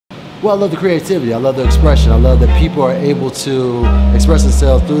Well, I love the creativity, I love the expression, I love that people are able to express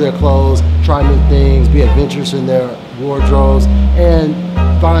themselves through their clothes, try new things, be adventurous in their wardrobes, and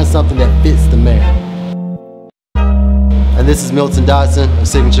find something that fits the man. And this is Milton Dodson of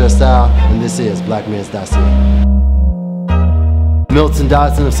Signature Style, and this is Black Men's Dossier. Milton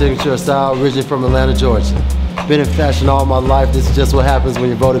Dodson of Signature Style, originally from Atlanta, Georgia. Been in fashion all my life. This is just what happens when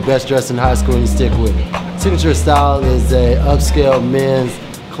you're voted best dressed in high school and you stick with it. Signature Style is a upscale men's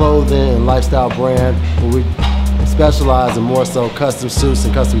clothing and lifestyle brand where we specialize in more so custom suits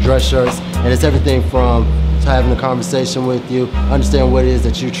and custom dress shirts, and it's everything from having a conversation with you, understand what it is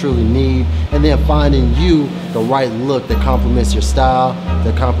that you truly need, and then finding you the right look that complements your style,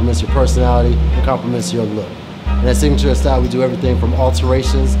 that complements your personality, and complements your look. And at Signature Style, we do everything from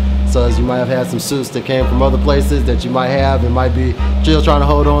alterations. So as you might have had some suits that came from other places that you might have and might be still trying to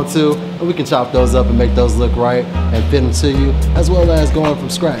hold on to, and we can chop those up and make those look right and fit them to you, as well as going from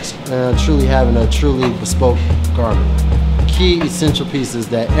scratch and truly having a truly bespoke garment. Key essential pieces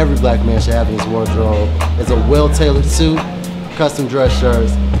that every black man should have in his wardrobe is a well-tailored suit, custom dress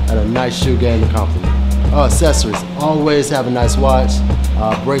shirts, and a nice shoe game to complement. Accessories, always have a nice watch,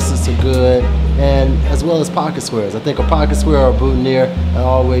 bracelets are good, and as well as pocket squares. I think a pocket square or a boutonniere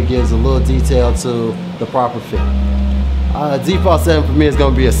always gives a little detail to the proper fit. Default setting for me is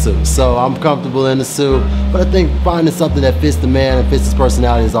going to be a suit, so I'm comfortable in the suit, but I think finding something that fits the man and fits his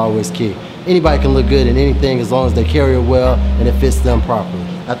personality is always key. Anybody can look good in anything as long as they carry it well and it fits them properly.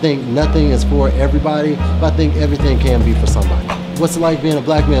 I think nothing is for everybody, but I think everything can be for somebody. What's it like being a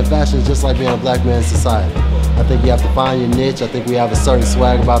black man in fashion is just like being a black man in society. I think you have to find your niche. I think we have a certain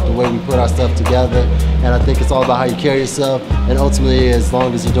swag about the way we put our stuff together, and I think it's all about how you carry yourself, and ultimately as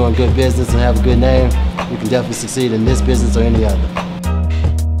long as you're doing good business and have a good name, you can definitely succeed in this business or any other.